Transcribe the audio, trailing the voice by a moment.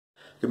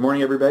Good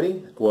morning,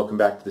 everybody. Welcome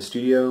back to the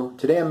studio.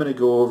 Today I'm going to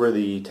go over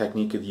the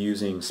technique of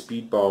using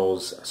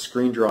Speedball's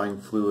screen drawing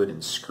fluid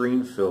and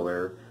screen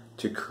filler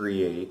to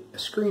create a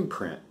screen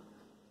print.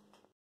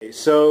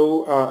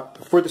 So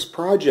for this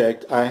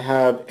project I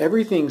have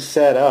everything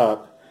set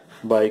up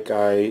like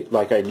I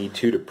need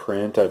to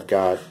print. I've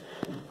got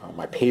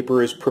my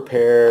paper is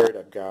prepared,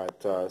 I've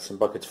got some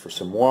buckets for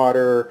some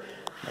water,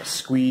 my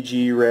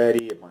squeegee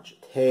ready, a bunch of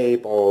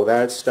tape, all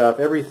that stuff.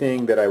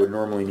 Everything that I would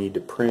normally need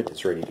to print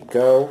is ready to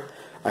go.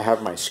 I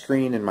have my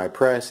screen and my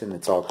press and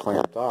it's all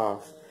clamped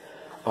off.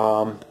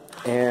 What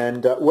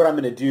I'm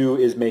going to do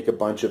is make a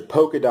bunch of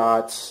polka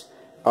dots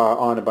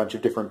on a bunch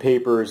of different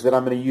papers that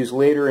I'm going to use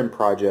later in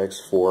projects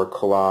for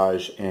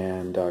collage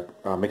and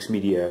mixed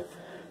media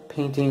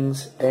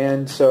paintings.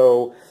 And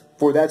so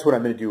that's what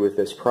I'm going to do with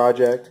this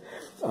project.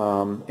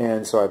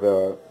 And so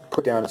I've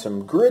put down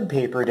some grid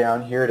paper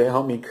down here to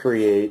help me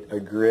create a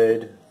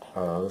grid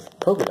of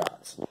polka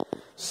dots.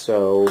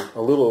 So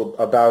a little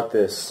about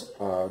these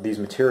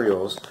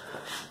materials.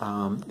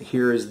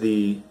 Here is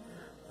the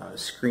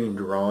screen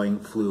drawing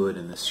fluid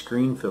and the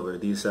screen filler.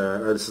 This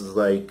is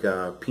like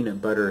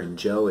peanut butter and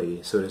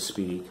jelly, so to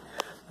speak.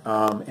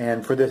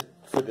 And for the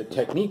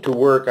technique to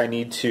work, I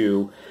need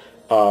to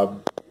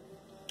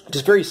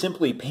just very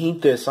simply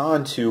paint this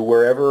onto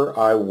wherever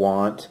I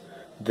want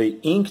the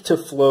ink to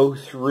flow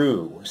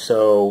through.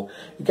 So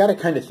you got to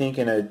kind of think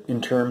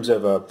in terms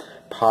of a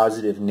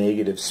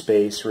positive-negative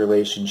space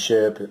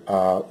relationship,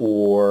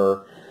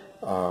 or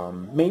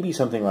maybe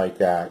something like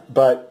that.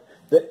 But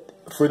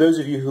for those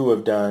of you who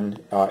have done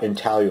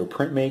intaglio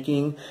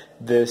printmaking,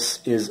 this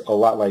is a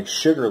lot like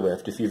sugar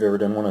lift, if you've ever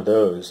done one of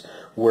those,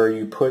 where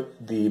you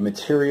put the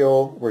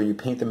material, where you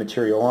paint the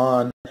material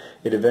on,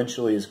 it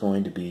eventually is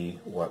going to be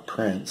what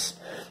prints.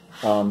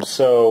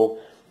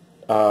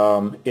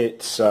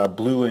 It's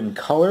blue in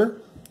color,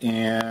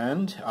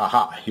 and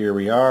aha, here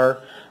we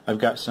are. I've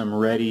got some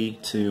ready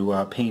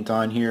to paint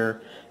on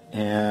here,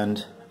 and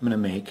I'm going to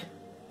make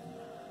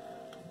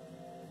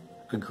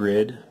a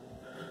grid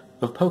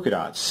of polka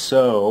dots.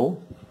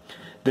 So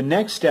the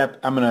next step,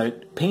 I'm going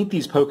to paint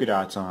these polka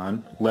dots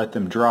on, let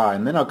them dry,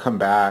 and then I'll come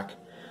back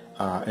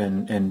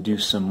and do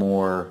some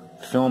more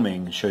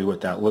filming, show you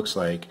what that looks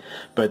like.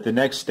 But the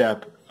next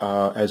step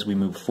as we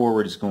move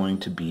forward is going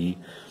to be,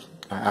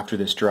 after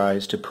this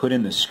dries, to put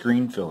in the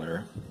screen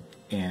filler,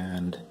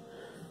 and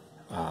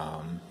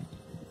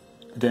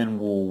then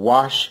we'll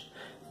wash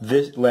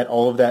this, let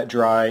all of that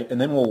dry, and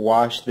then we'll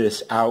wash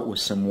this out with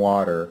some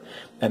water,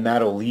 and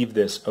that'll leave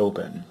this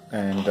open.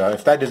 And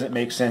if that doesn't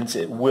make sense,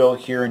 it will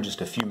here in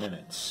just a few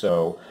minutes.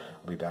 So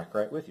I'll be back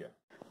right with you.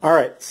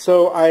 Alright,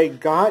 so I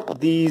got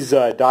these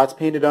dots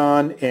painted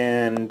on,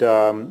 and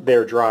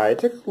they're dry. It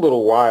took a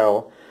little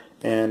while,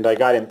 and I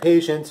got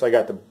impatient, so I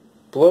got the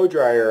blow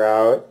dryer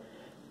out,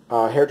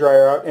 hair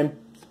dryer out, and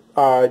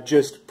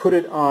just put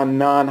it on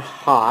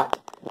non-hot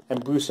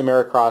and blew some air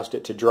across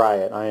it to dry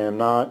it. I am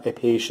not a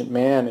patient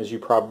man, as you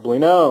probably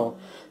know.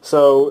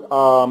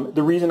 So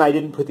the reason I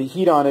didn't put the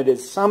heat on it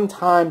is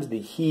sometimes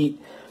the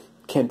heat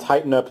can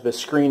tighten up the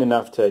screen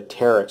enough to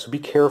tear it. So be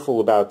careful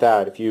about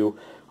that if you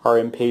are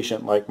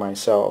impatient like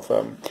myself.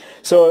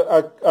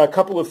 So a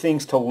couple of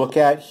things to look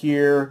at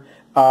here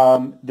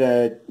now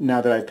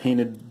that I've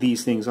painted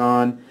these things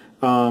on.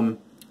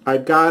 I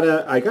got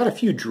a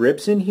few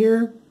drips in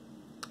here,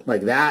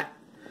 like that,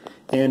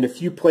 and a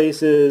few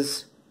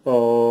places,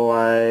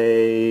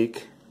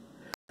 like,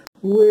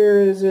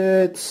 where is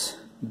it?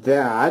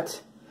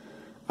 That,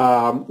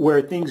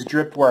 where things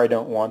drip where I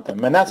don't want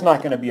them. And that's not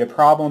going to be a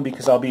problem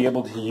because I'll be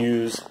able to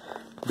use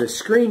the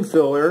screen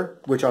filler,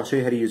 which I'll show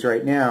you how to use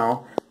right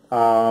now,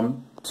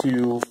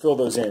 to fill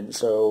those in.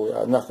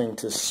 So nothing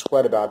to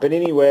sweat about. But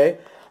anyway,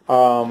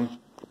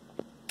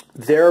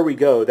 there we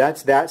go.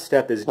 That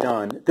step is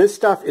done. This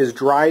stuff is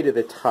dry to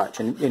the touch,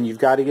 and you've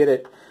got to get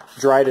it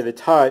dry to the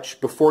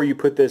touch before you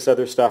put this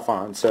other stuff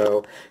on.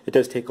 So it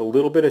does take a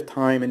little bit of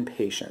time and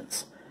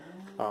patience.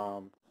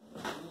 I'm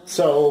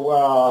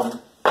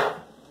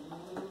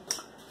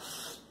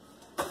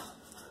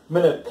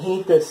going to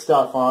paint this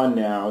stuff on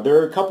now. There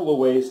are a couple of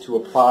ways to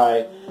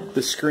apply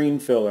the screen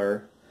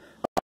filler.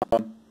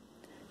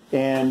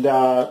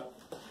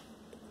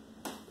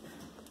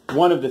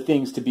 One of the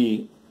things to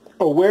be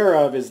aware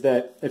of is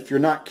that if you're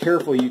not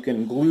careful, you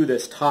can glue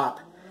this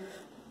top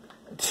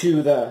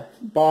to the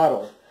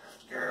bottle.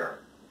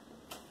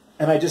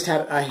 And I just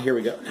had it, here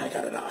we go, now I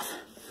got it off.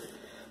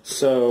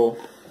 So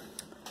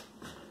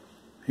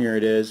here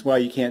it is. Well,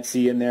 you can't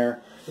see in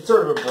there. It's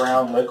sort of a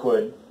brown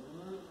liquid.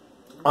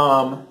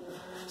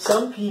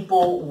 Some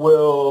people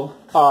will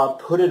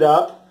put it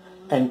up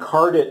and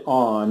card it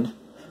on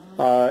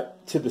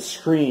to the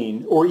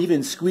screen, or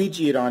even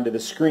squeegee it onto the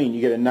screen.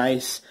 You get a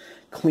nice,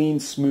 clean,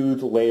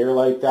 smooth layer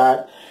like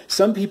that.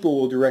 Some people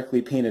will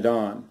directly paint it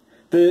on.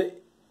 The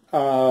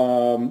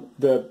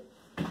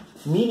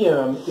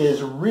medium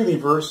is really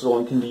versatile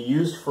and can be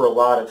used for a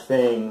lot of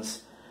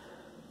things,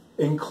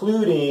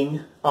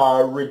 including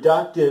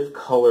reductive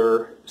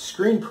color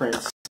screen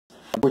prints,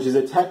 which is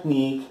a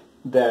technique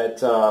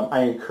that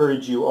I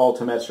encourage you all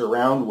to mess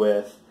around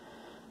with.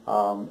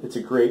 It's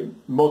a great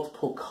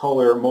multiple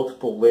color,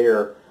 multiple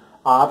layer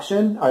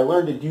option. I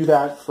learned to do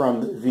that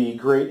from the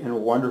great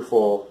and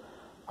wonderful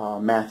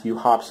Matthew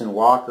Hobson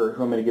Walker,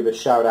 who I'm going to give a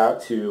shout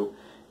out to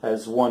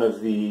as one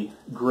of the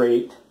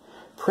great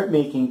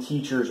printmaking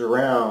teachers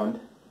around.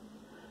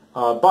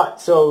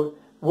 So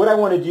what I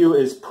want to do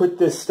is put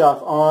this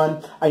stuff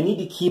on. I need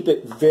to keep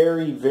it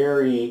very,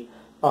 very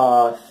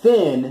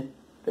thin.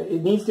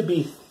 It needs to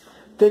be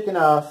thick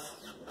enough,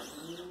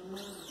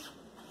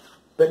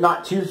 but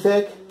not too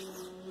thick.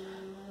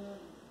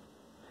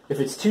 If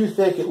it's too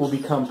thick, it will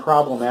become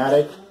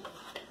problematic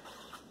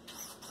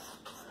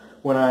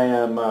when I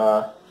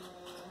am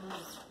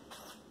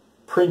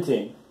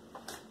printing.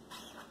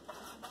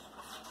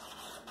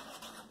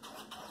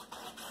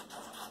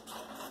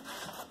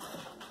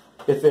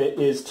 If it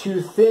is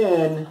too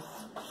thin,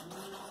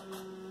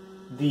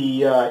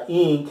 the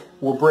ink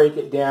will break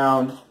it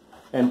down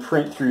and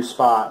print through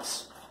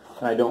spots,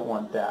 and I don't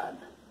want that.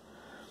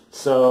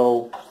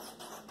 So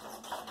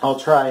I'll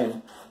try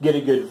and get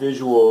a good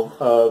visual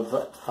of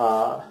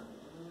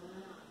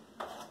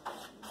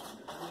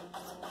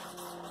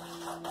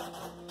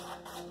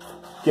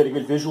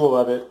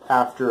it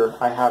after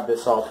I have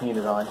this all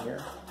painted on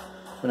here.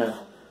 I'm going to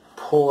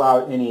pull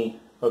out any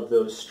of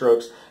those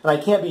strokes, and I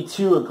can't be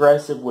too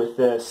aggressive with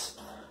this,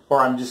 or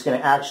I'm just going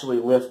to actually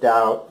lift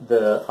out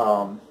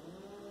the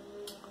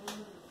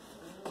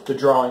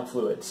drawing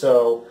fluid.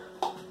 So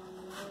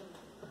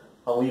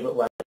I'll leave it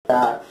like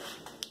that.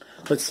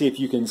 Let's see if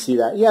you can see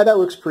that. Yeah, that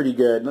looks pretty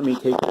good. Let me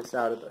take this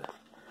out of the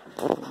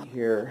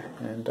here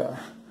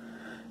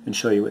and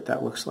show you what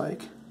that looks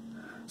like.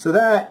 So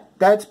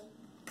that's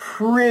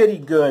pretty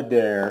good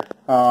there.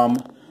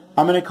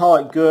 I'm going to call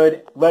it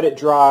good, let it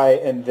dry,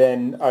 and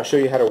then I'll show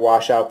you how to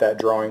wash out that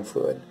drawing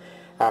fluid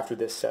after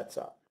this sets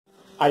up.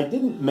 I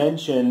didn't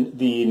mention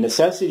the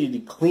necessity to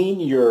clean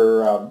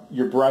your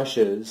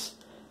brushes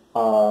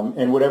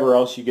and whatever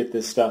else you get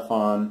this stuff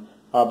on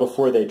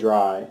before they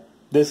dry.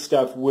 This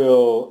stuff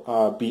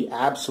will be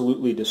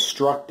absolutely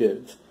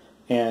destructive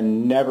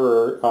and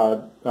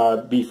never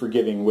be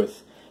forgiving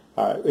with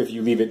if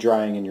you leave it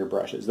drying in your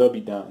brushes. They'll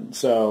be done.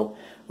 So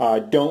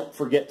don't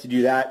forget to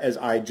do that, as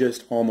I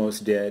just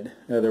almost did.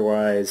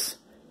 Otherwise,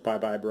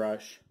 bye-bye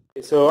brush.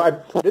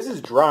 So this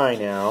is dry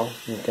now.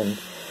 You can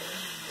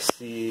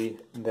see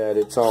that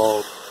it's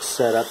all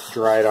set up,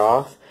 dried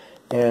off.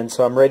 And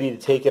so I'm ready to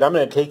take it. I'm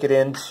going to take it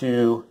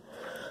into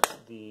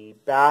the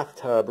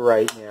bathtub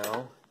right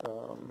now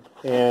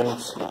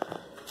and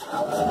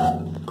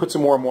put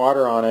some warm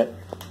water on it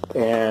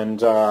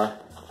and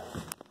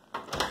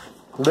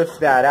lift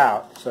that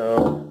out.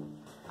 So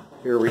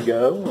here we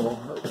go.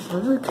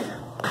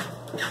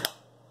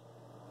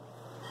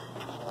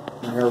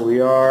 There we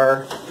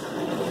are.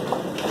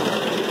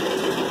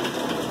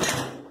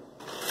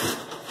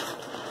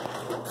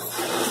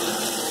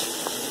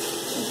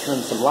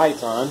 Turn some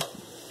lights on.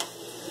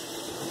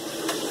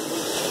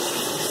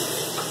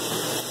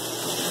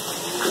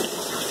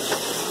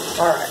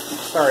 Alright,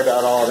 sorry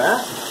about all of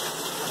that.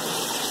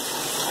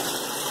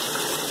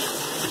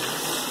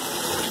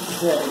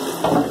 Okay.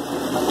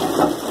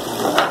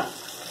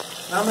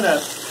 I'm going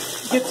to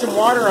get some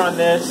water on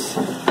this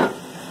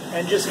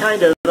and just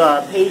kind of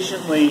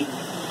patiently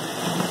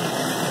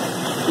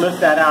lift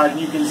that out. And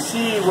you can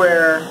see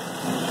where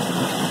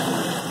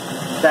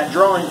that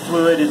drawing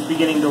fluid is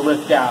beginning to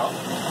lift out.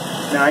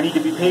 Now I need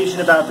to be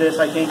patient about this.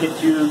 I can't get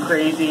too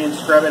crazy and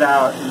scrub it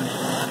out. And,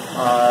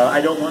 I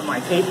don't want my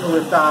tape to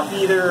lift off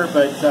either,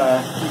 but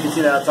you can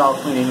see that it's all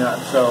cleaning up.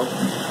 So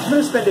I'm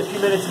going to spend a few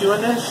minutes doing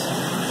this,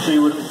 show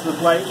you what it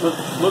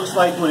looks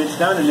like when it's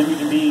done, and then we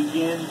can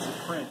begin to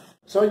print.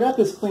 So I got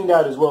this cleaned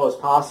out as well as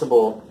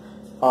possible,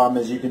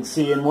 as you can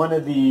see. And one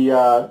of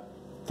the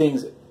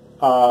things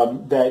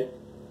that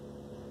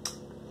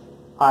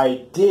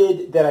I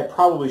did that I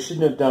probably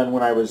shouldn't have done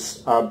when I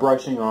was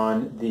brushing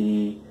on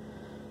the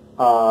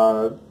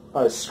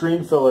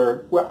screen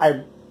filler, well,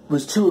 I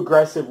was too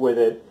aggressive with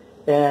it,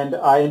 and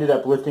I ended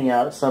up lifting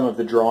out some of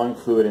the drawing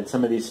fluid in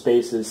some of these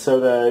spaces. So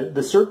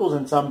the circles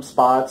in some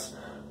spots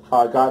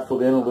got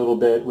filled in a little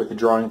bit with the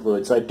drawing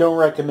fluid. So I don't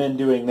recommend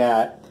doing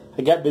that.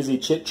 I got busy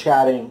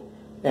chit-chatting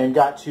and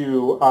got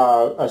too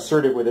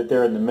assertive with it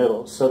there in the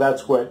middle. So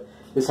that's what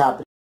is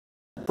happening.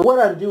 For what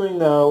I'm doing,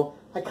 though,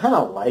 I kind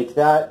of like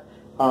that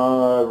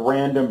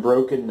random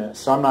brokenness,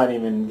 so I'm not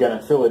even going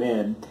to fill it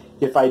in.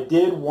 If I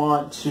did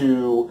want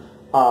to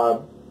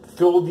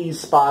fill these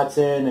spots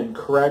in and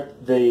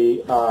correct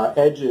the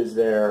edges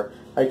there,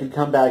 I could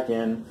come back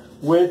in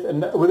with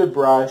a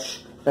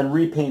brush and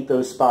repaint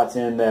those spots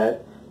in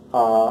that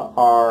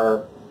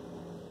are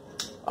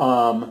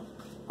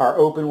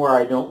open where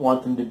I don't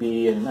want them to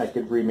be, and I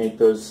could remake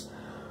those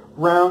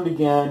round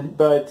again.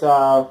 But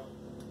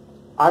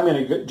I'm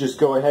going to just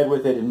go ahead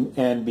with it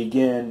and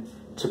begin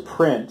to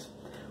print.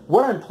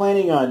 What I'm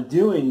planning on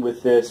doing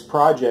with this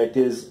project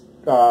is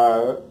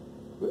a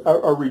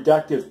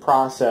reductive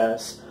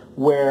process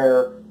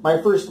where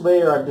my first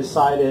layer I've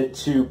decided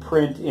to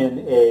print in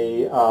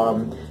a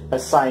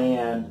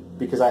cyan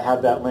because I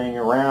have that laying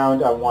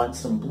around. I want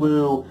some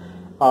blue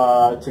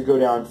to go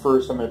down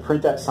first. I'm going to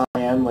print that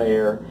cyan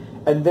layer,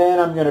 and then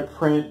I'm going to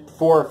print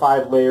 4 or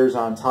 5 layers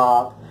on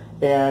top,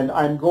 and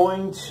I'm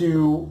going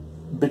to,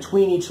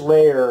 between each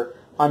layer,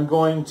 I'm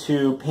going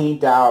to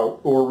paint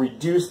out or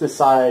reduce the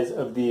size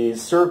of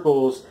these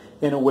circles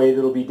in a way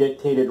that will be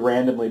dictated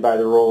randomly by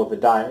the roll of the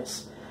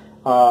dice.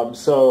 I'm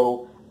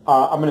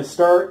going to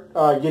start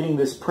getting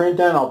this print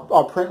done.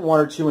 I'll print 1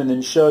 or 2 and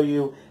then show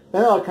you.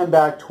 Then I'll come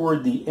back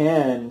toward the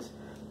end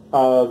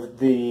of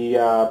the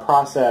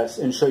process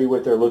and show you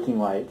what they're looking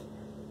like.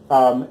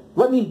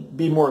 Let me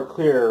be more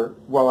clear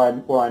while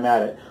I'm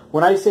at it.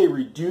 When I say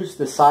reduce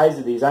the size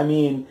of these, I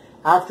mean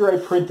after I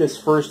print this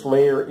first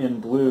layer in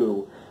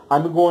blue,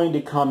 I'm going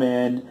to come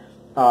in,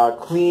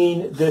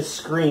 clean this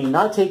screen,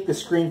 not take the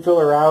screen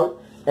filler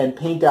out, and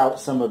paint out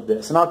some of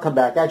this. And I'll come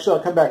back. Actually,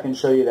 I'll come back and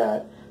show you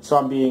that. So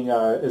I'm being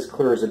as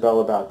clear as a bell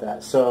about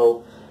that.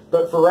 So,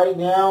 but for right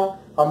now,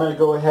 I'm going to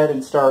go ahead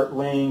and start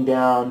laying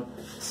down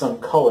some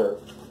color.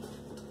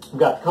 I've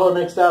got the color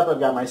mixed up. I've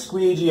got my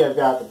squeegee. I've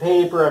got the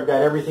paper. I've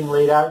got everything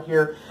laid out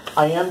here.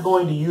 I am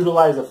going to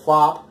utilize a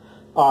flop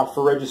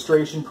for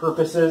registration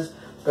purposes,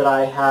 but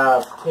I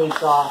have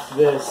taped off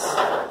this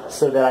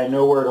so that I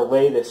know where to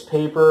lay this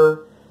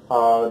paper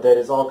that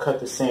is all cut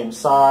the same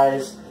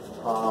size.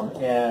 Go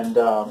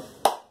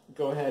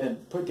ahead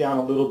and put down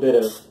a little bit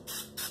of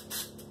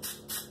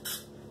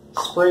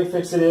spray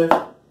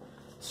fixative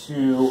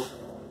to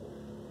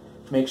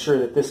make sure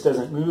that this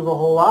doesn't move a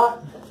whole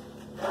lot.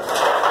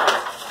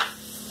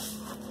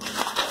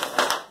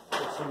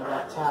 Get some of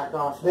that tack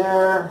off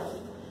there.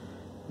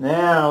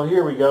 Now,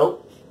 here we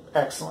go.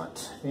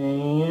 Excellent.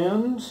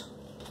 And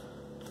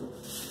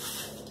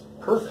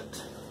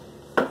perfect.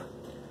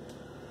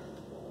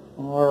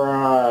 All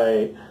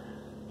right.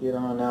 Get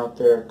on out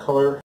there.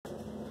 Color.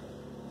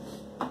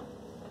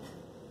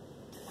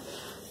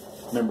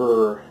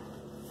 Remember,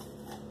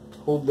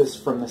 hold this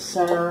from the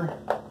center.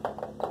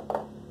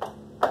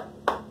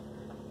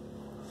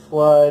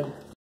 Flood.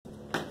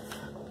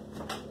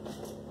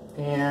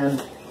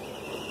 And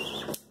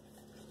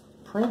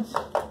print.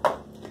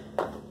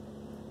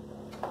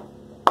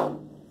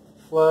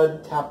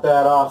 Flood. Tap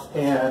that off,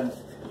 and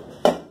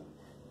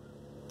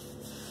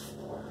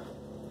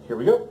here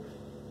we go.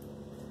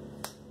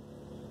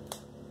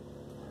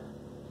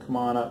 Come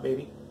on up,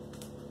 baby.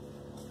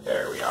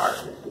 There we are.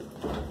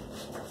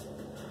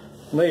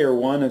 Layer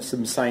 1 of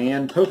some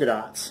cyan polka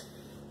dots.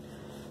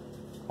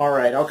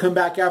 Alright, I'll come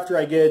back after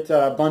I get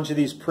a bunch of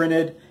these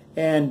printed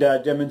and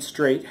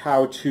demonstrate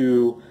how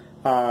to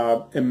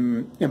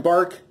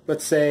embark,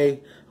 let's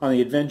say, on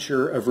the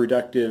adventure of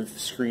reductive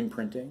screen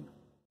printing.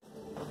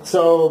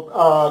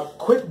 So,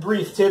 quick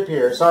brief tip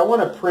here. So I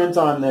want to print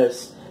on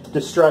this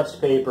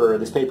distressed paper.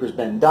 This paper's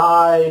been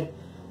dyed,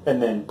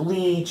 and then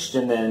bleached,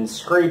 and then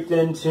scraped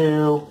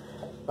into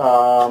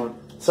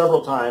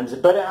several times.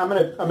 But I'm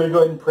gonna go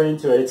ahead and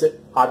print into it. It's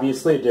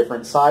obviously a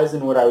different size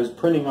than what I was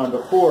printing on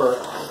before,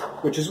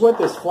 which is what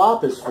this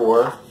flop is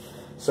for.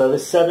 So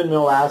this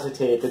 7mm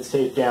acetate that's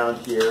taped down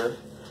here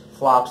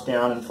flops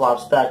down and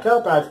flops back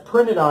up. I've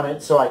printed on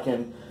it so I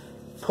can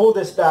pull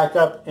this back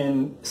up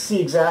and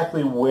see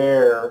exactly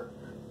where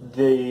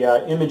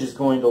the image is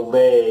going to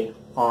lay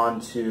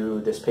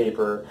onto this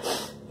paper.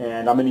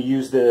 And I'm going to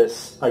use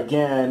this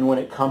again when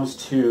it comes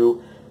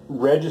to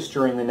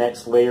registering the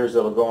next layers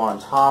that will go on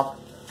top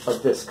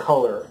of this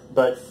color.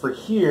 But for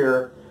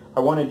here, I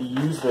wanted to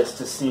use this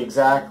to see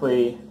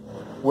exactly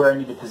where I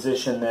need to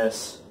position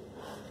this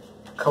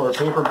color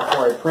paper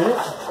before I print it.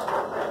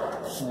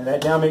 Lay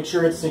that down, make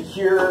sure it's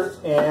secure,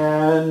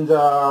 and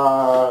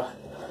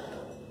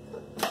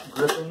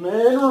grip them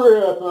and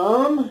rip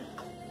them.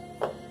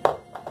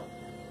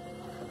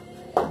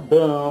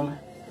 Boom.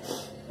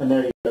 And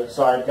there you go.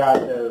 So I've got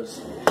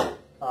those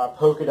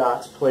polka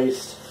dots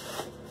placed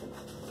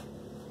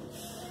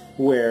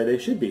where they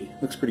should be.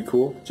 Looks pretty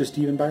cool, just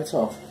even by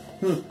itself.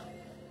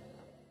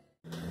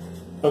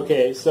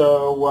 Okay,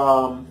 so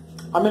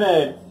I'm going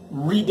to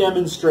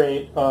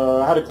re-demonstrate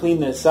how to clean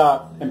this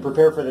up and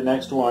prepare for the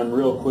next one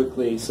real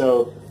quickly.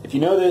 So if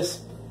you know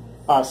this,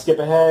 skip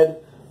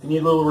ahead. If you need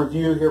a little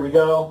review, here we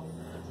go.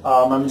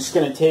 I'm just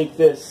going to take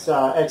this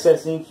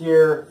excess ink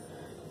here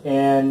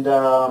and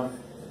let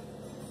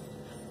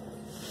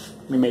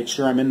me make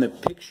sure I'm in the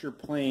picture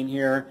plane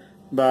here.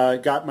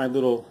 Got my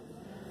little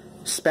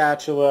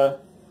spatula,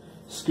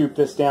 scoop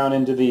this down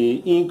into the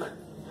ink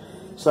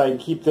so I can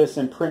keep this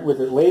and print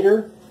with it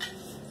later.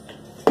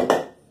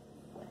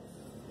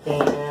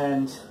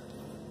 And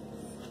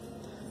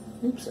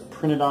oops, I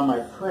printed on my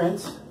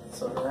print.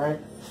 It's alright.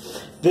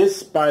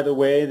 This, by the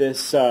way,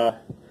 this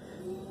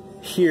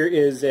here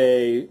is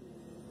a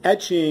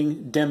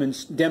etching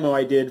demo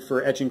I did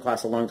for etching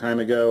class a long time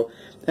ago.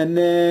 And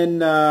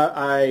then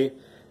I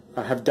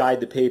have dyed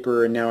the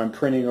paper, and now I'm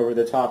printing over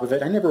the top of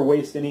it. I never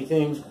waste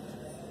anything.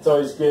 It's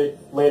always good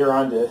later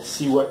on to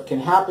see what can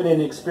happen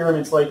in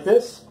experiments like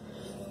this.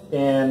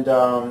 And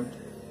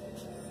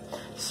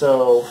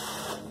so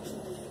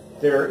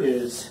there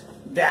is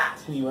that.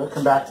 Anyway, I'll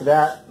come back to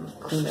that.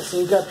 Clean this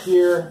ink up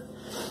here.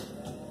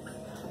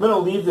 going to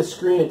leave the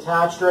screen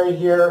attached right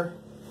here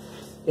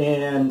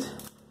and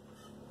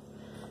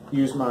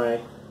use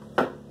my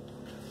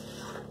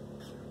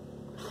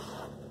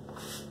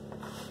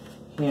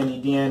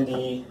handy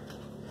dandy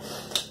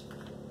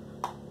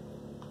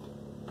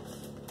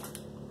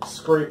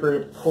scraper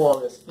to pull all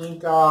this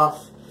ink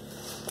off,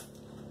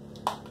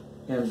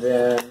 and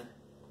then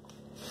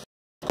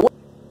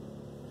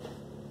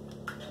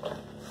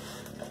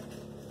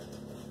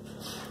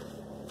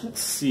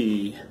let's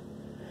see,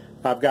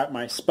 I've got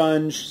my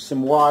sponge,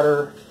 some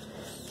water.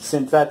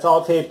 Since that's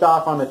all taped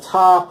off on the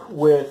top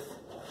with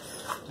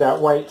that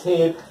white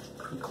tape,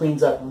 it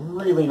cleans up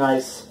really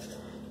nice,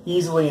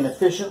 easily and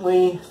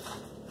efficiently.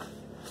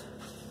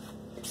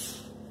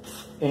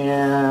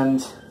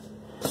 And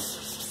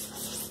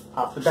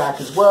off the back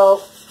as well,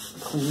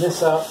 clean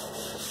this up.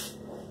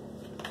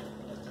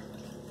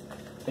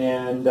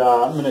 And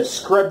I'm going to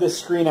scrub this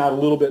screen out a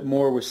little bit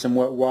more with some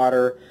wet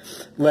water,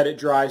 let it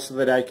dry so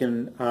that I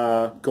can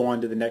go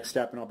on to the next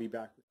step, and I'll be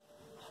back.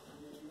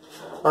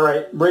 All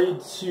right, ready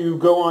to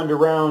go on to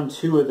round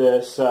 2 of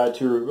this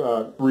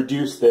to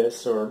reduce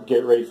this or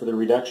get ready for the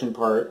reduction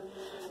part.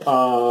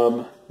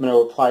 I'm going to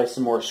apply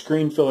some more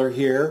screen filler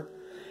here,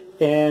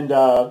 and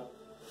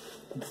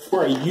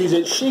before I use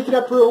it, shake it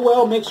up real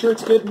well, make sure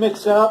it's good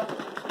mixed up.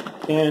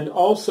 And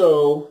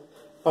also,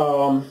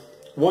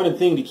 one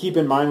thing to keep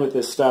in mind with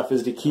this stuff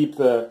is to keep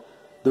the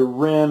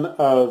rim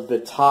of the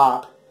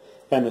top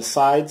and the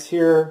sides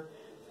here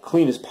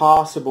clean as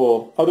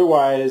possible.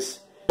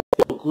 Otherwise,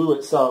 it'll glue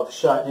itself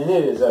shut, and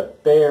it is a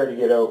bear to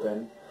get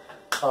open.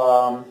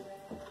 I'm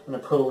going to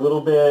put a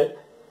little bit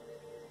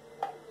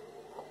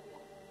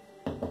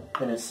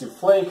in a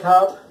souffle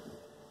cup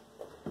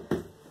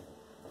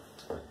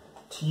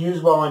to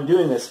use while I'm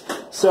doing this.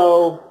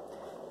 So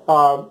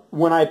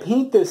when I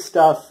paint this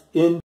stuff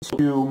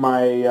into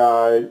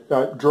my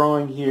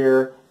drawing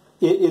here,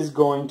 it is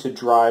going to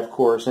dry, of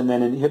course, and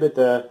then inhibit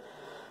the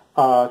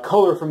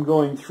color from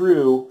going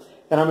through.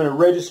 And I'm going to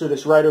register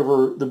this right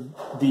over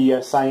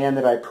the cyan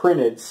that I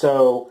printed.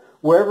 So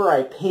wherever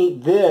I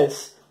paint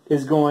this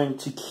is going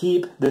to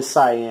keep the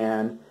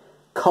cyan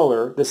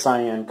color,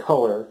 and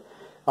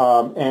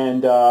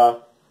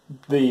the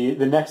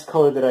next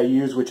color that I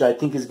use, which I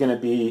think is going to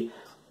be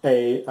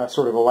a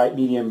sort of a light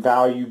medium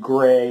value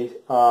gray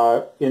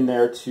in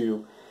there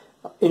too.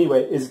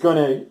 Anyway, is going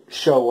to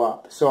show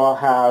up. So I'll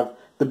have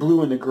the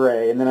blue and the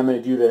gray, and then I'm going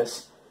to do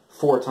this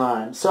 4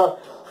 times. So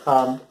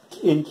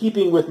in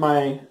keeping with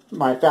my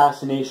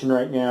fascination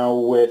right now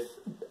with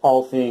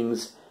all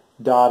things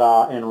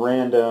Dada and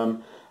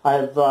random,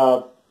 I've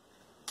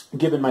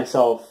given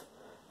myself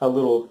a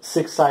little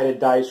 6-sided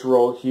dice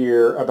roll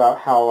here about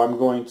how I'm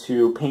going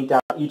to paint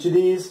out each of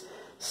these.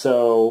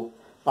 So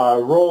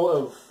a roll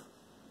of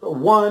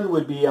 1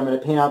 would be I'm going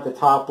to paint out the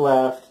top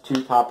left,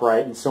 2 top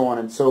right, and so on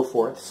and so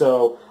forth.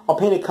 So I'll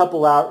paint a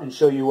couple out and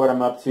show you what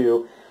I'm up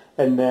to,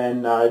 and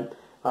then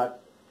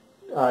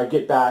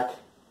get back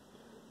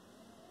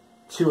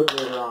to it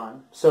later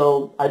on.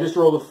 So I just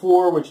rolled a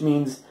 4, which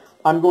means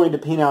I'm going to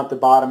paint out the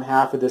bottom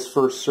half of this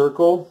first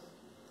circle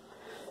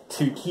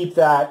to keep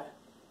that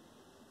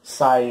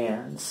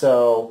cyan.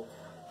 So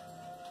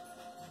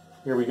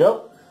here we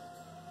go.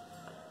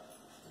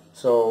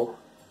 So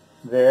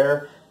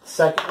there.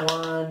 Second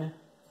one,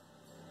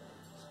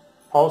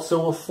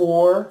 also a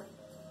 4.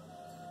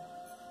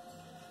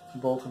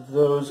 Both of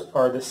those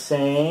are the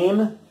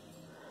same.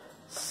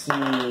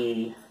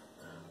 See,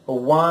 a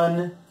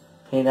 1,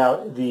 paint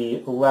out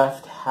the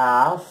left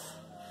half,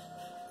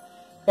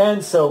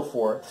 and so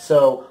forth.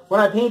 So when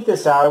I paint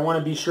this out, I want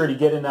to be sure to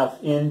get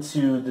enough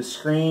into the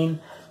screen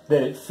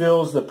that it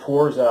fills the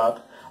pores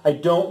up. I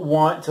don't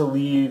want to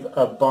leave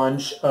a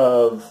bunch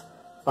of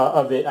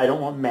it. I don't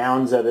want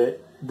mounds of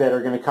it that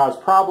are going to cause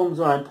problems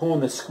when I'm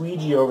pulling the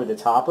squeegee over the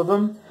top of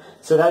them.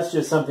 So that's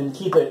just something to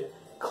keep it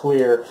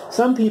clear.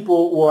 Some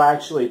people will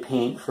actually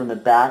paint from the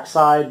back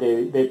side.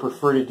 They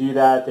prefer to do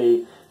that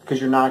because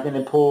you're not going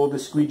to pull the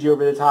squeegee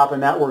over the top,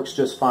 and that works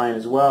just fine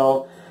as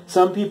well.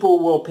 Some people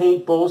will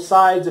paint both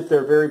sides if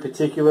they're very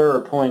particular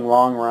or pulling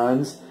long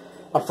runs.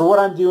 For what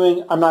I'm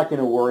doing, I'm not going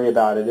to worry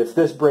about it. If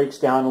this breaks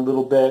down a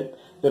little bit,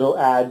 it'll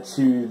add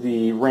to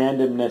the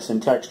randomness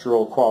and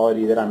textural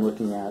quality that I'm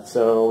looking at.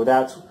 So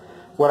that's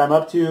what I'm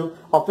up to.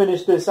 I'll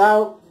finish this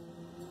out,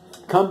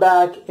 come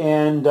back,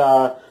 and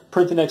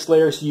print the next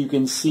layer so you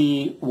can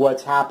see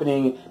what's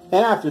happening.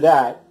 And after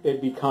that,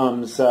 it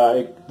becomes,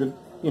 it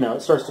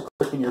starts to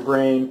click in your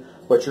brain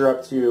what you're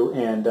up to,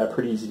 and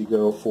pretty easy to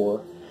go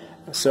for.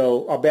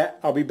 So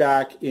I'll be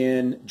back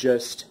in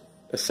just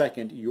a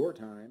second, your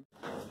time.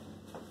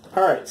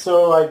 All right,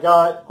 so I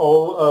got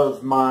all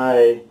of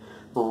my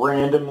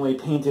randomly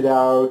painted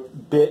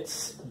out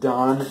bits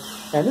done,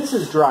 and this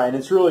is dry, and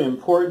it's really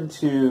important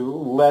to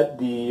let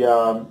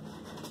the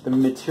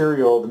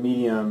material, the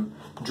medium,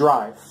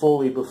 dry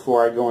fully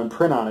before I go and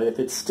print on it. If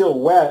it's still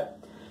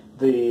wet,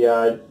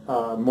 the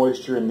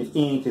moisture in the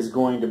ink is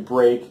going to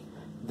break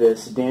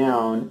this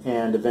down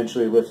and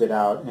eventually lift it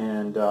out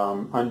and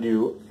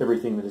undo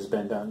everything that has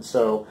been done.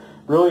 So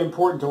really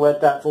important to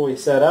let that fully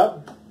set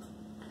up.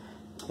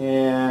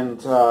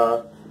 and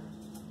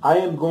I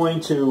am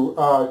going to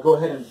go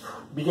ahead and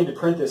begin to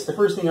print this. The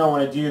first thing I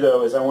want to do,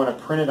 though, is I want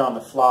to print it on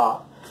the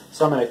flop.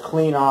 So I'm going to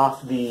clean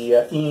off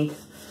the ink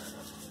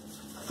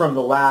from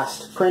the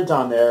last print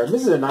on there.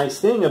 This is a nice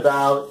thing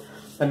about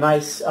a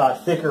nice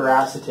thicker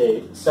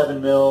acetate.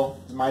 7 mil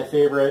is my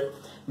favorite.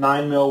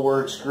 9 mil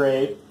works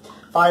great.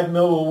 5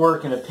 mil will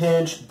work in a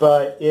pinch,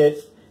 but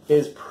it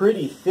is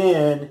pretty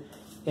thin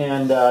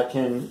and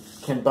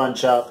can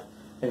bunch up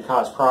and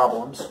cause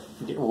problems.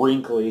 Get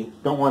wrinkly.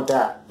 Don't want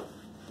that.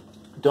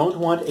 Don't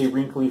want a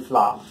wrinkly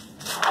flop.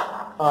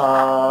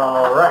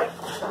 All right.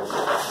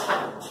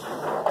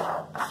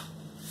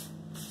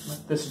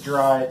 Let this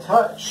dry a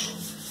touch.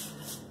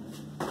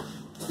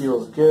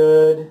 Feels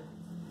good.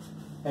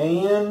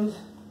 And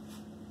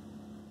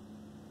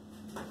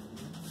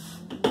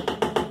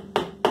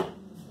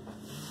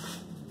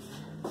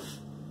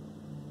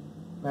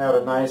I have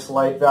a nice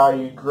light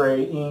valued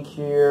gray ink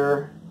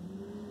here.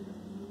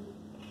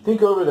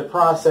 Think over the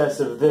process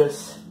of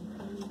this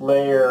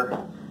layer.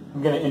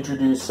 I'm going to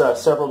introduce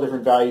several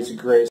different values of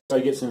gray so I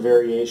get some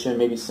variation,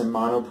 maybe some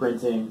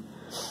monoprinting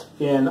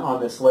in on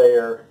this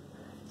layer.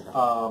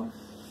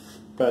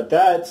 But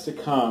that's to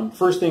come.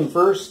 First thing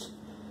first,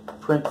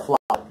 print flop.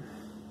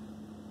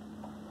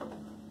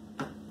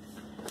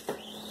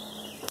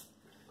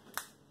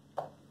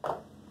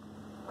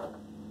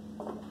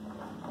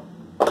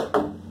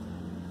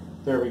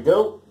 There we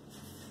go.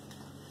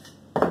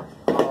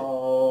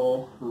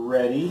 All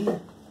ready.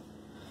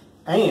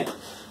 And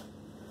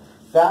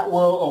that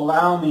will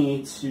allow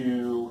me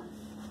to,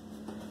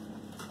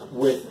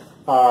 with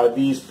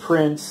these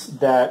prints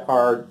that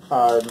are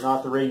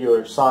not the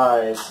regular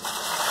size,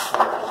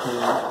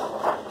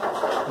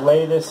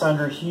 lay this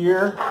under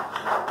here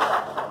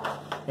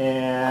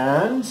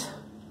and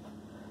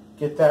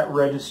get that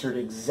registered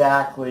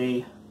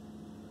exactly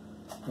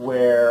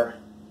where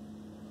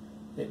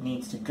it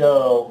needs to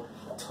go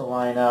to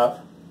line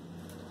up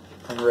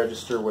and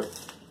register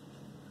with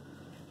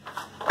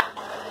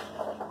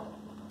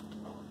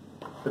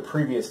the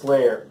previous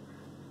layer.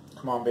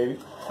 Come on, baby.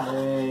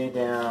 Lay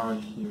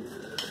down here.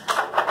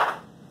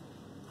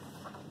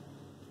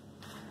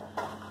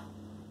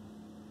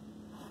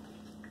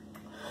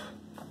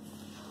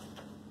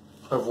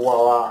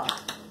 Voila.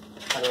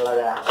 I love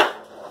that.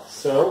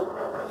 So,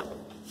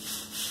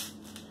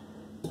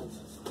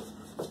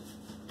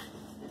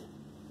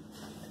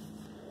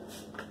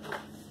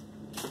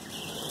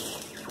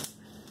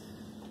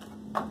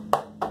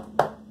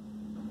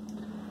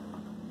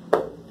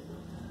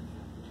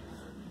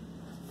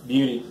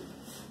 beauty.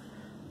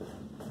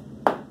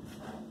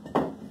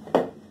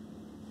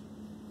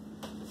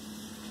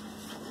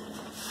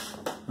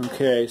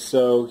 Okay,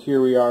 so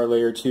here we are,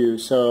 layer 2.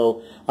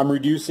 So I'm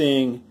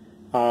reducing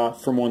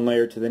from one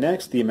layer to the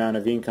next the amount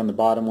of ink on the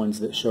bottom ones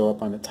that show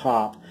up on the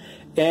top.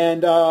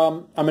 And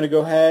I'm going to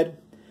go ahead,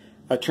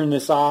 turn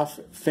this off,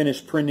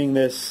 finish printing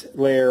this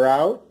layer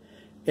out,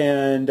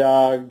 and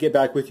get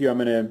back with you. I'm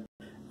going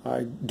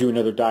to do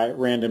another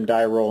random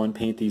die roll and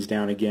paint these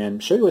down again.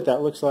 Show you what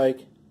that looks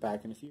like.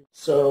 Back in a few.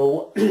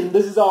 So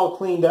this is all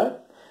cleaned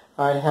up.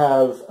 I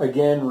have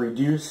again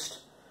reduced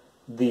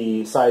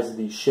the size of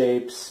these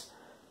shapes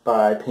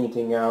by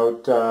painting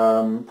out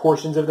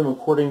portions of them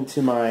according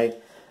to my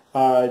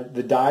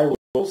the die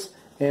rolls,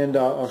 and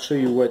I'll show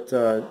you what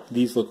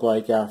these look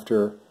like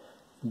after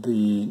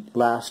the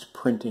last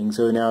printing.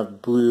 So now I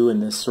have blue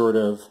and this sort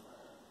of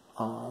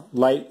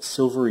light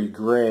silvery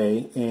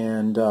gray,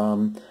 and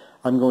I'm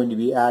going to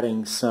be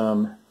adding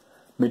some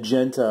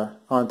magenta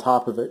on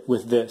top of it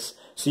with this.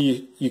 So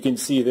you can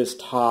see this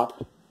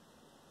top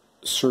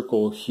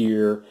circle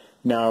here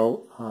now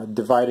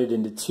divided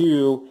into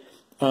two,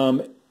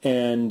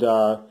 and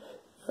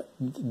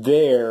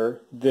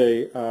there,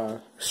 the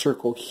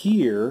circle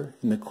here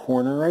in the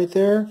corner right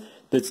there,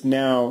 that's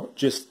now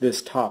just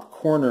this top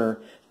corner,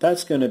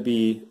 that's going to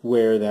be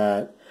where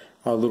that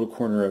little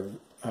corner of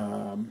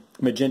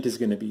magenta is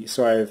going to be.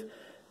 So I've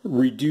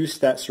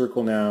reduced that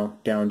circle now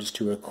down just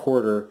to a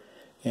quarter,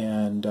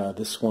 and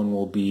this one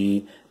will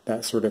be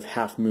that sort of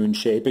half moon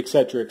shape,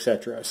 etc.,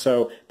 etc.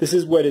 So this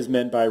is what is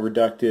meant by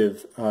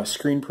reductive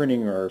screen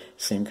printing, or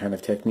same kind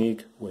of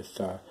technique with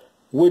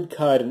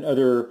woodcut and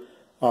other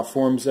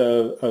forms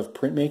of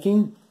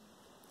printmaking.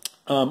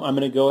 I'm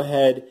going to go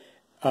ahead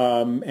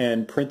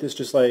and print this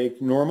just like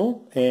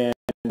normal, and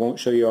won't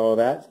show you all of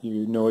that.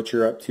 You know what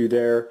you're up to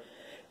there.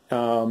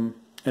 And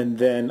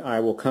then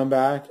I will come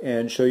back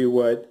and show you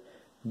what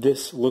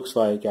this looks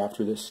like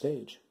after this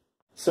stage.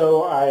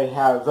 So I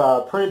have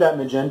printed that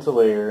magenta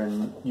layer,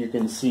 and you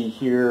can see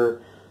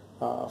here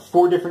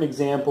 4 different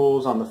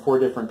examples on the 4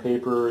 different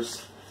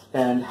papers,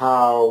 and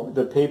how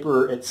the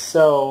paper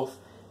itself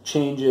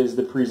changes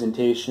the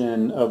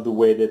presentation of the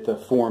way that the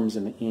forms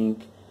and the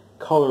ink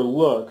color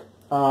look.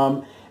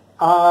 Some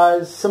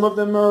of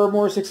them are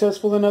more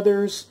successful than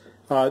others.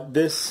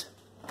 Let's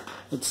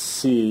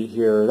see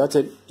here, that's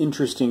an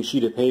interesting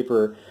sheet of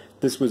paper.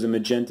 This was a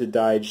magenta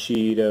dyed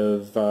sheet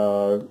of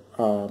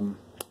I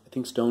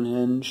think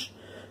Stonehenge.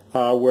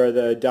 where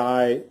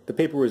the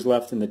paper was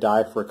left in the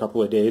dye for a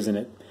couple of days, and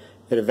it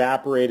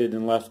evaporated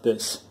and left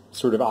this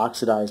sort of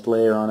oxidized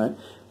layer on it.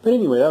 But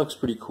anyway, that looks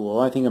pretty cool.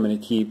 I think I'm going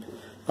to keep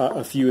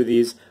a few of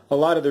these. A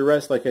lot of the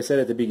rest, like I said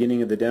at the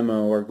beginning of the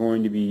demo, are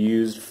going to be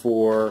used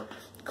for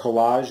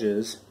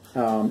collages,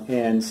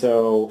 and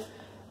so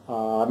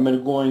I'm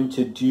going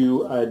to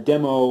do a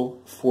demo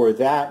for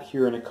that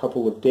here in a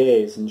couple of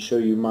days and show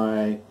you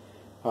my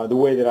the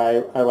way that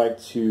I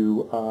like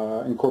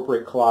to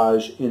incorporate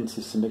collage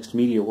into some mixed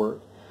media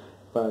work.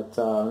 But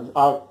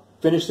I'll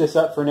finish this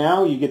up for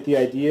now. You get the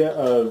idea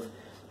of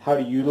how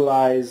to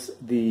utilize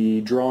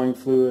the drawing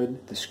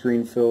fluid, the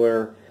screen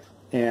filler,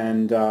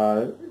 and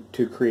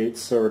to create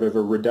sort of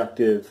a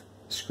reductive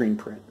screen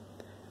print.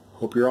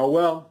 Hope you're all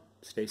well.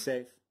 Stay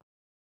safe.